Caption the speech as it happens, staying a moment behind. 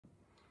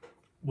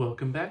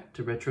Welcome back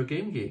to Retro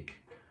Game Geek.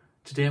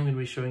 Today I'm going to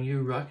be showing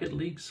you Rocket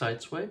League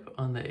Sideswipe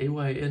on the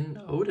AYN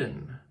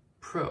Odin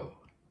Pro.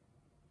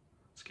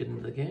 Let's get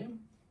into the game.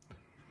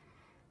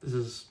 This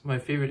is my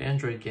favorite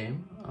Android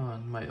game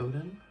on my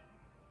Odin,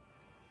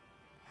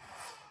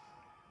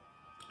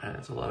 and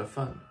it's a lot of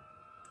fun.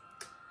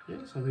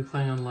 Okay, so I'll be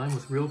playing online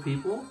with real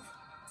people,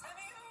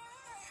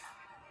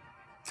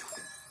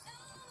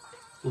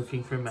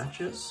 looking for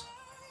matches.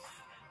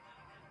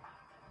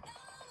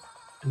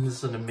 And this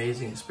is an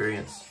amazing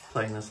experience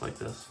playing this like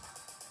this.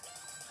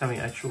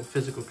 Having actual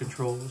physical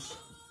controls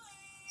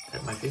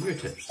at my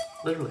fingertips,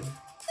 literally.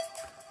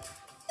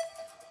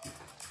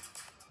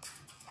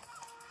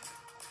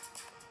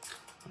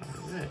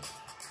 Alright.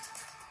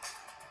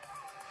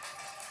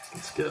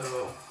 Let's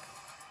go.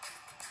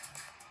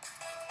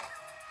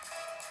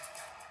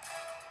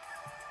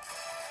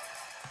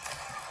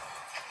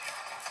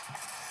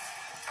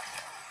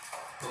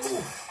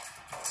 Oh!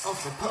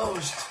 Off the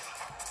post!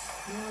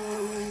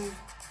 No!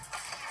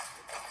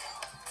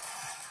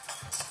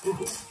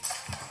 Ooh.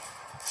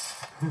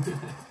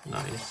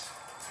 Nice.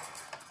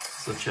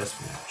 It's a chess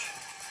match.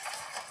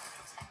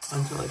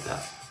 Until like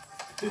that.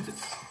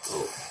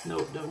 Oh, no,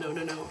 no, no,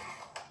 no, no.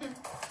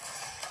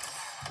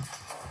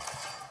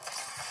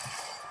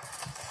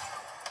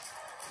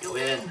 Go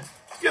in!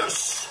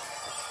 Yes!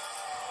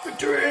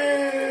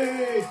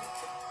 Victory!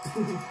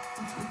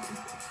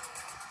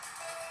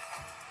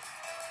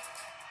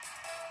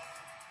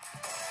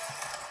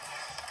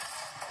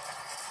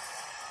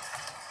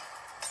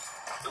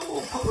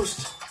 Oh,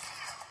 post!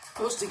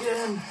 Post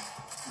again!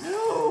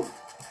 No!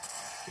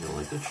 You don't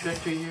like the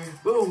trajectory here?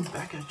 Boom!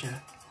 Back at ya!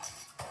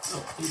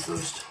 Oh, you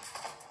post.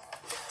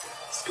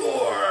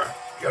 Score!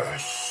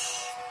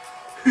 Yes!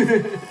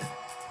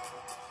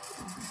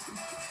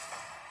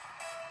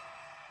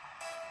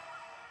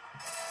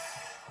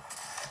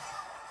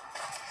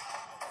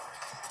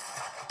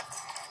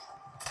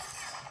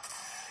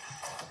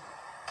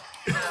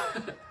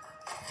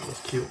 That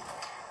was cute.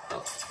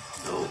 Oh,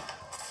 no.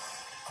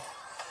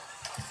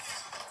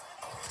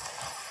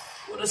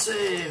 What a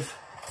save!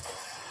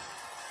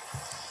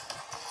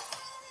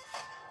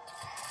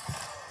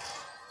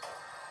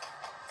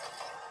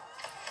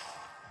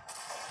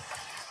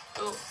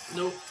 Oh,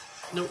 no,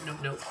 no, no,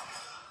 no.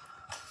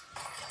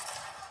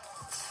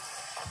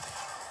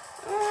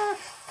 Ah,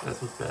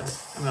 that was bad.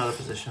 I'm out of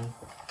position.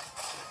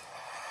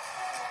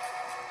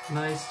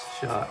 Nice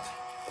shot.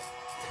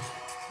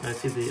 And I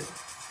see the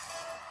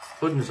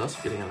Odin is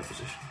also getting out of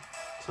position,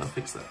 so I'll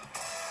fix that.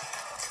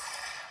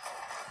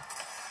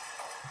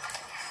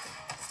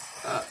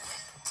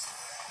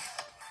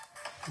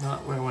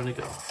 Not where I want to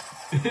go.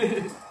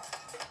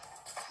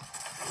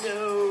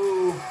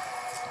 No!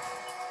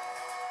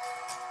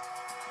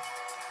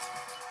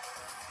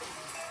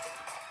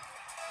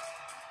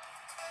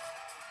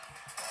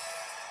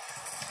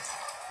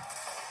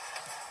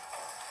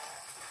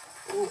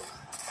 Oh!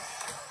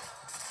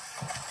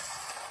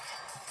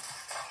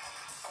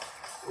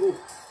 Oh!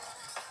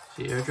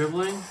 See, air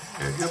dribbling?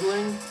 Air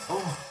dribbling?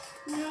 Oh!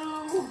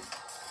 No!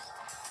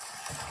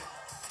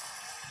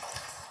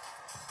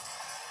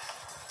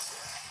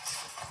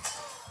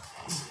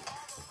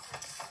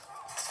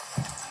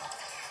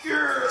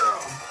 Yeah!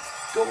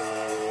 Goal!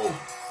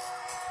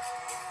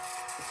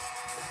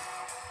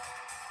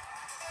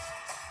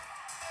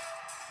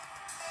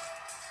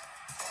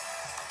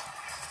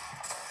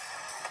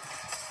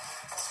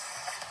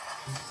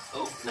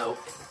 Oh, no.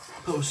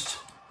 Post.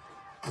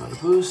 Not a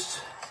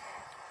boost.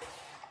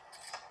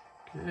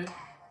 Okay.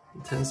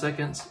 10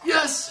 seconds.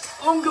 Yes!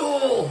 Own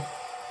goal!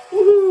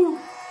 Woohoo!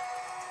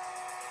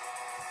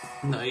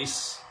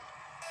 Nice.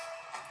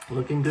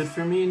 Looking good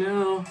for me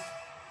now.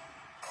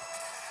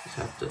 Just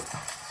have to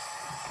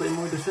play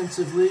more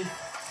defensively,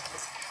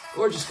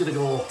 or just get a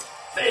goal.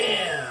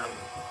 Bam!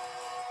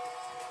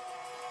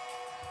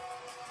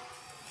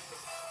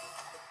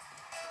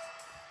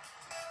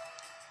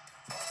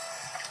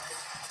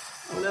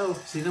 Oh no,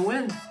 is he gonna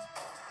win?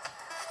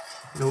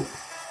 Nope.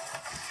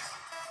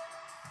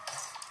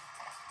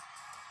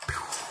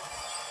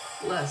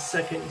 Last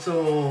second,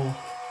 so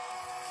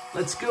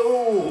let's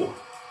go!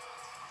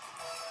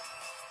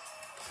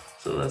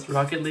 So that's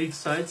Rocket League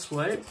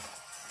Sideswipe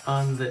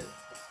on the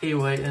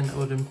AYN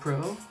Odin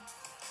Pro.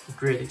 A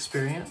great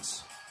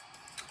experience.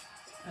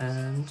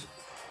 And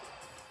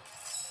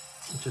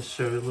I'll just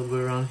show you a little bit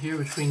around here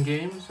between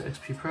games.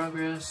 XP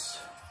progress.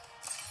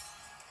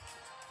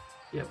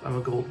 Yep, I'm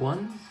a gold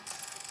 1.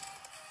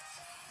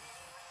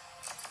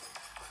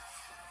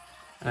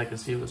 And I can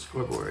see the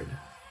scoreboard.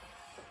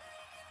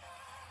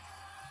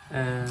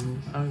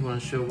 And I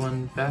want to show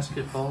one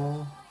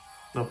basketball.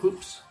 No,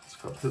 hoops. It's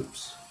called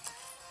hoops.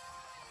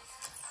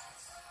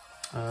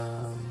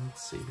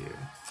 Let's see here.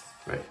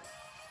 Right.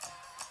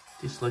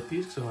 Deselect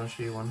these because I want to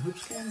show you one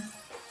hoops game.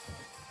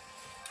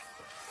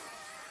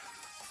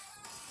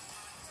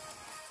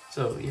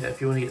 So yeah,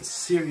 if you want to get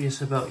serious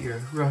about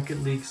your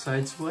Rocket League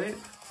Sideswipe,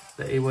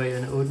 the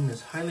AYN Odin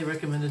is highly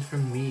recommended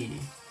from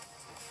me.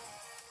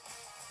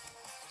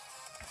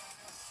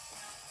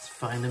 Let's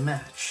find a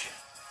match.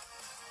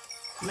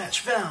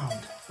 Match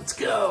found. Let's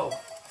go.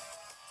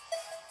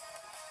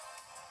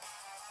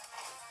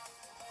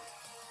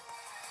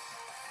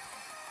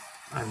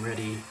 I'm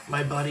ready.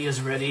 My body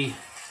is ready.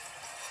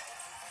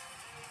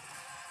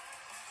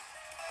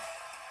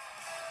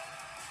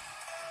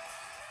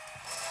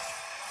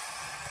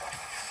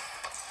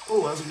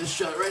 Oh, that was a good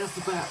shot right off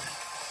the bat.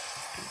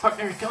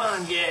 Partner, come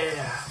on,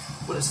 yeah.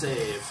 What a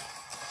save.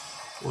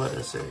 What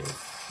a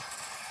save.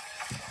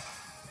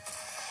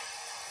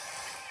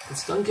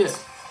 Let's dunk it.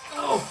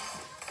 Oh,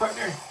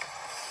 partner.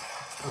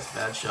 That was a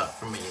bad shot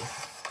from me.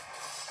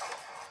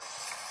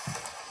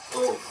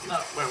 Oh,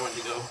 not where I wanted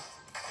to go.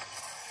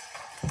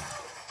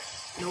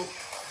 Nope.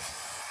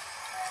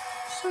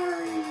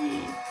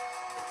 Sorry.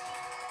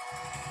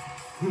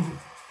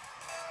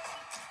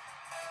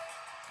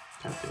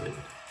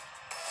 Calculated.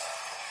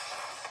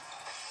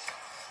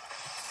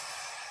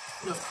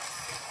 No.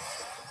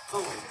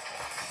 Oh.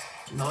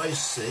 Nice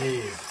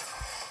save.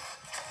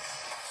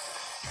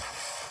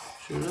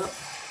 Shoot it up.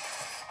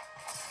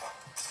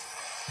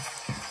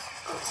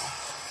 Oh.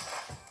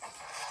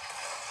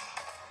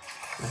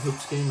 My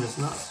hoops game is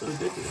not so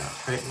good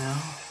right now.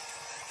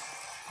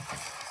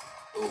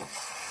 Oh.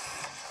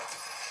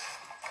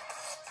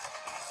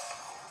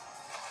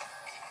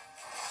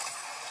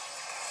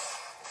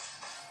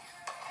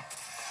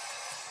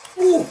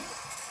 Ooh.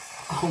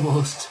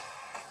 Almost.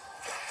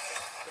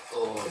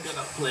 Oh, I got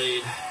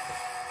outplayed.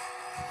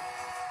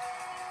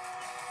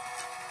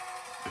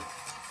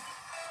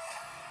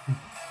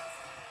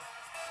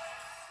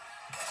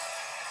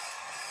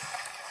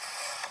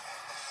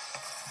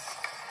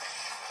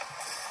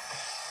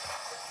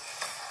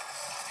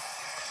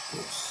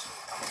 Oops.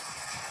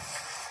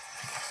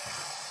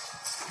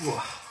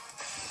 Whoa.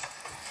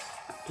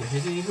 Can't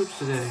hit any hoops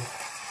today.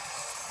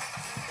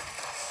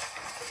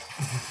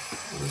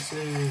 What a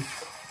save.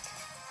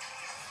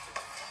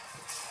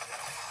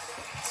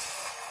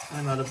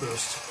 I'm out of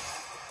boost.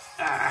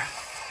 Ah!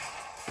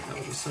 That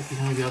was a sucky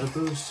time to be out of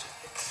boost.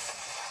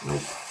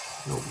 Nope.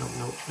 Nope, nope,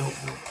 nope, nope,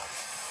 nope.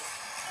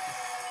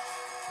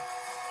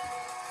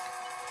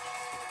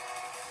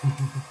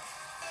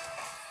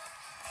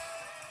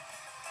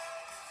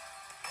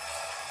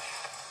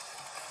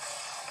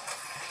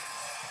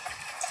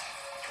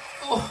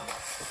 Oh!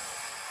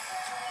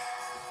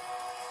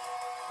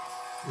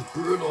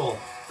 Brutal,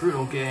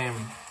 brutal game.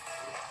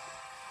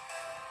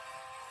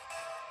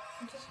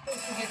 I'm just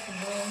supposed to get the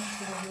ball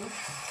into the hoop.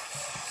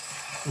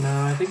 No,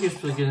 I think you're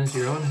supposed to get into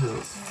your own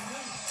hoop.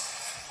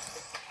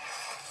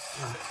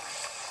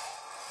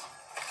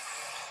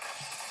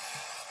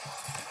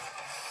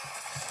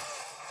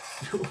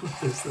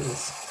 What is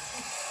this?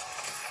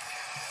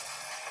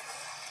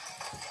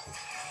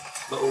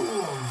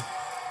 Boom!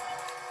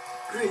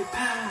 Great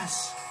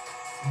pass!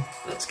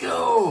 Let's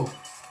go!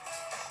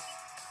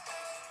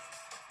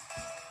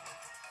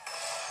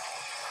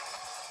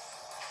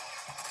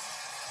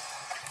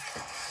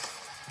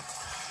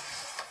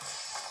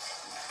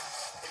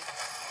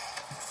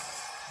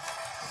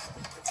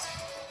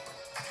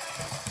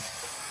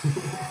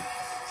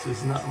 This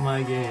is not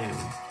my game.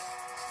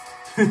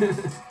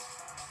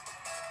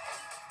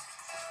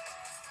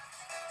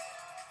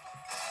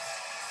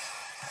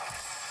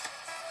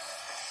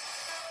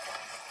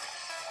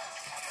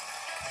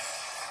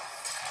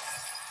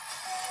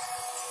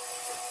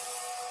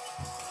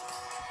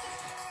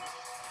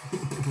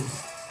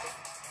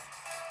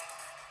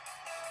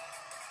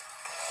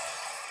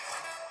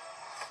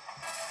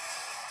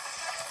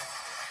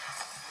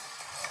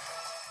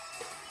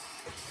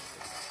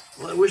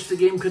 Well, I wish the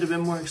game could have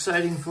been more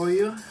exciting for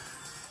you.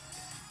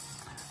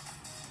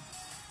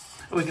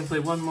 Oh, we can play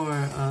one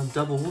more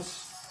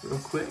doubles real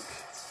quick.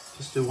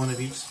 Just do one of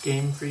each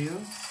game for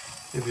you.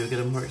 Maybe you'll get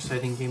a more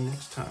exciting game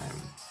next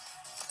time.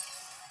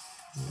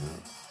 Yeah.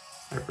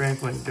 Our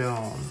rank went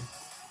down.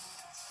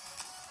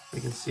 We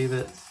can see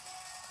that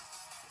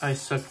I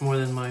sucked more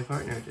than my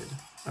partner did.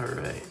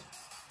 Alright.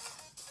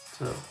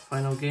 So,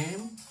 final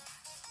game.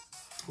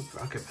 Oh,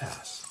 rocket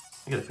pass.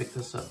 I gotta pick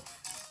this up.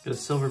 Get a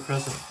silver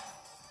present.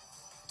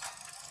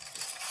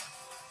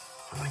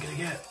 What am I gonna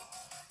get?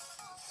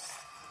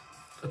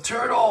 A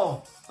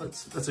turtle!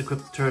 Let's equip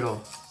the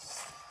turtle.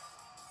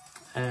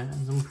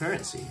 And some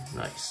currency.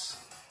 Nice.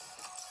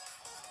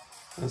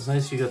 That's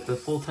nice, you got the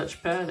full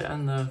touchpad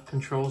and the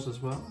controls as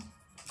well.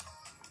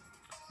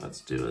 Let's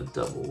do a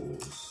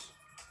doubles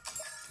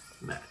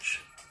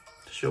match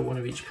to show one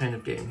of each kind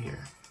of game here.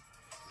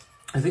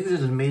 I think this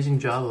is an amazing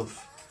job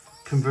of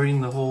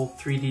converting the whole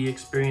 3D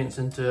experience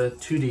into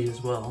 2D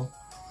as well.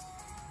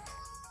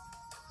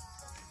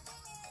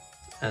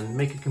 And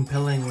make a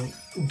compelling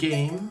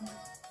game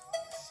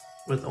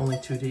with only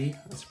 2D.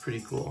 That's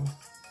pretty cool.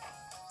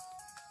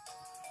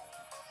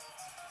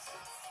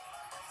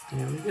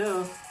 Here we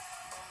go.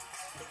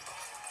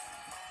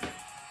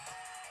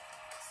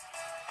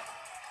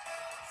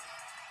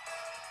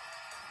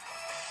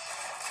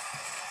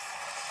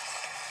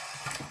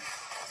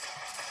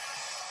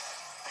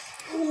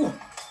 Ooh,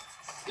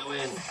 go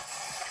in.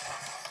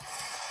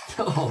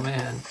 Oh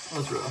man, that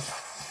was rough.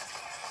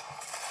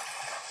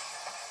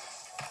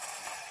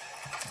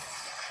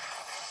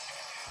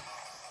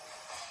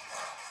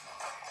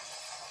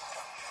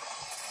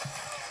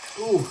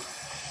 Ooh,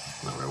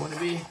 not where I want to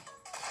be.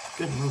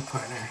 Good move,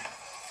 partner.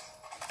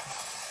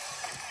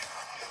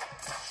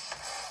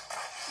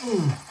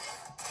 Ooh.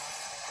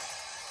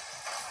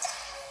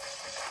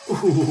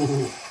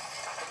 Oh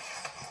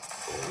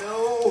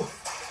no.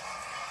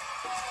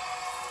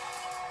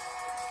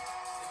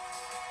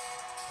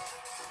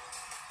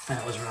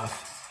 That was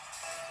rough.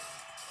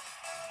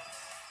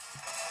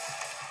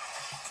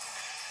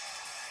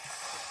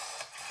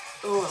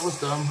 Oh, that was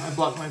dumb. I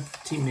blocked my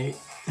teammate.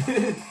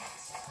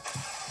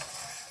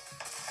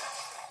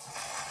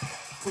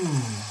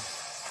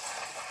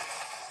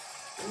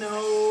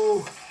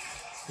 No.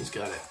 He's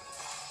got it.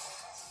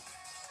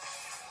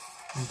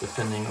 I'm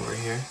defending over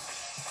here.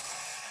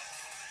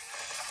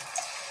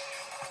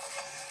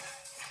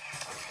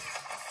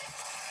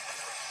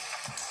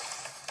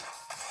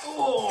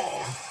 Oh,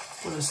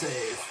 what a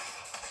save.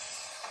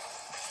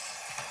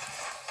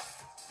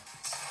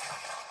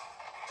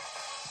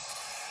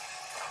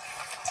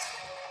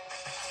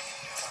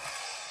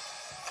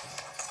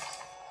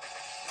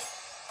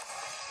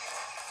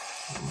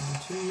 My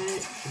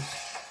teammate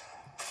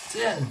just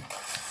 10.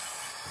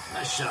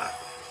 Nice shot.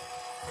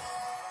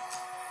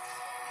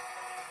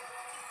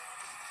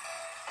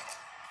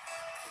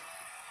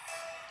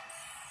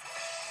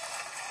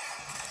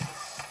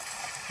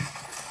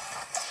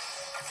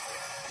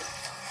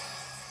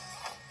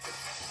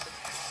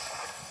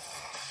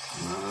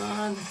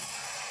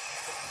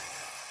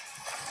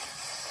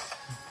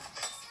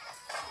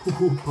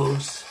 Ooh,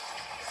 post.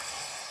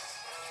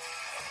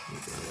 You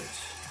got it.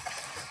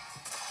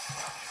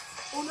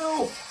 Oh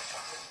no!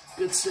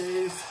 Good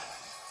save.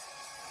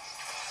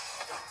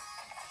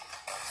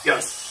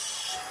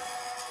 Yes!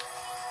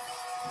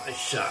 Nice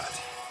shot.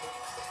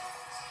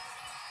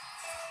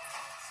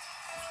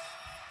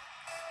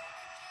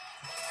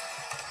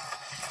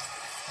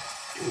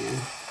 Ooh.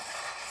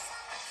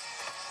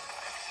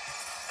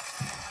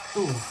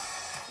 Ooh,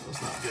 that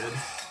was not good.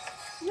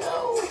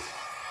 No!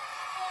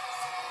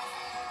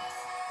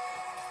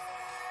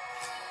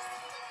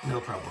 No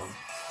problem.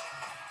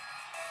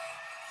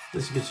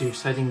 This gets you an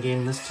exciting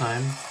game this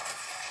time.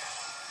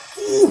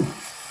 Ooh!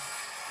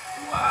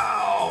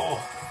 Wow!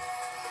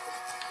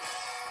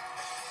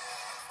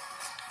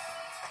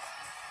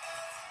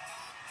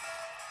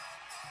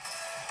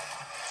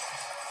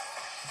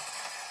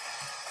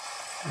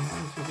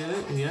 You get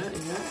it? You get it?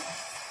 You get it?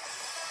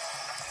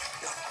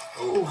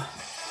 Oh,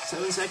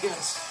 7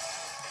 seconds.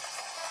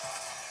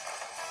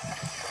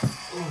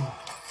 Oh,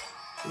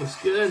 looks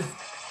good.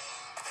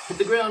 Hit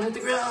the ground, hit the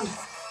ground.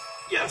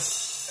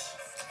 Yes.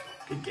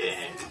 Good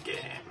game, good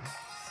game.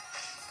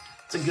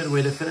 It's a good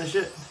way to finish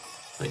it.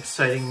 An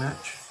exciting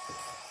match.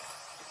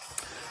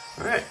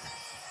 All right.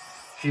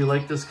 If you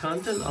like this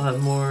content, I'll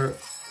have more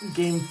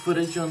game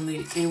footage on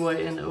the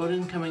AYN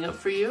Odin coming up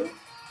for you.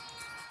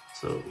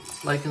 So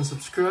like and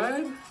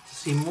subscribe to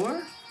see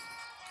more.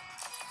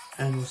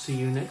 And we'll see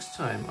you next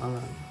time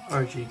on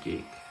RG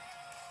Geek.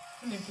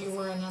 And if you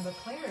were another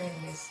player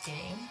in this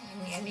game,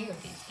 in any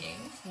of these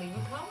games, leave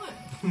a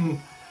comment.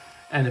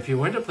 And if you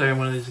weren't a player in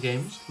one of these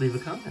games, leave a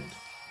comment.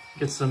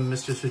 Get some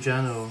Mr.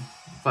 Sujano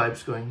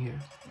vibes going here.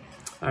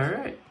 All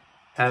right.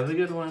 Have a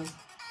good one.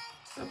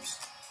 Oops.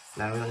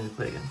 Now we don't need to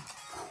play again.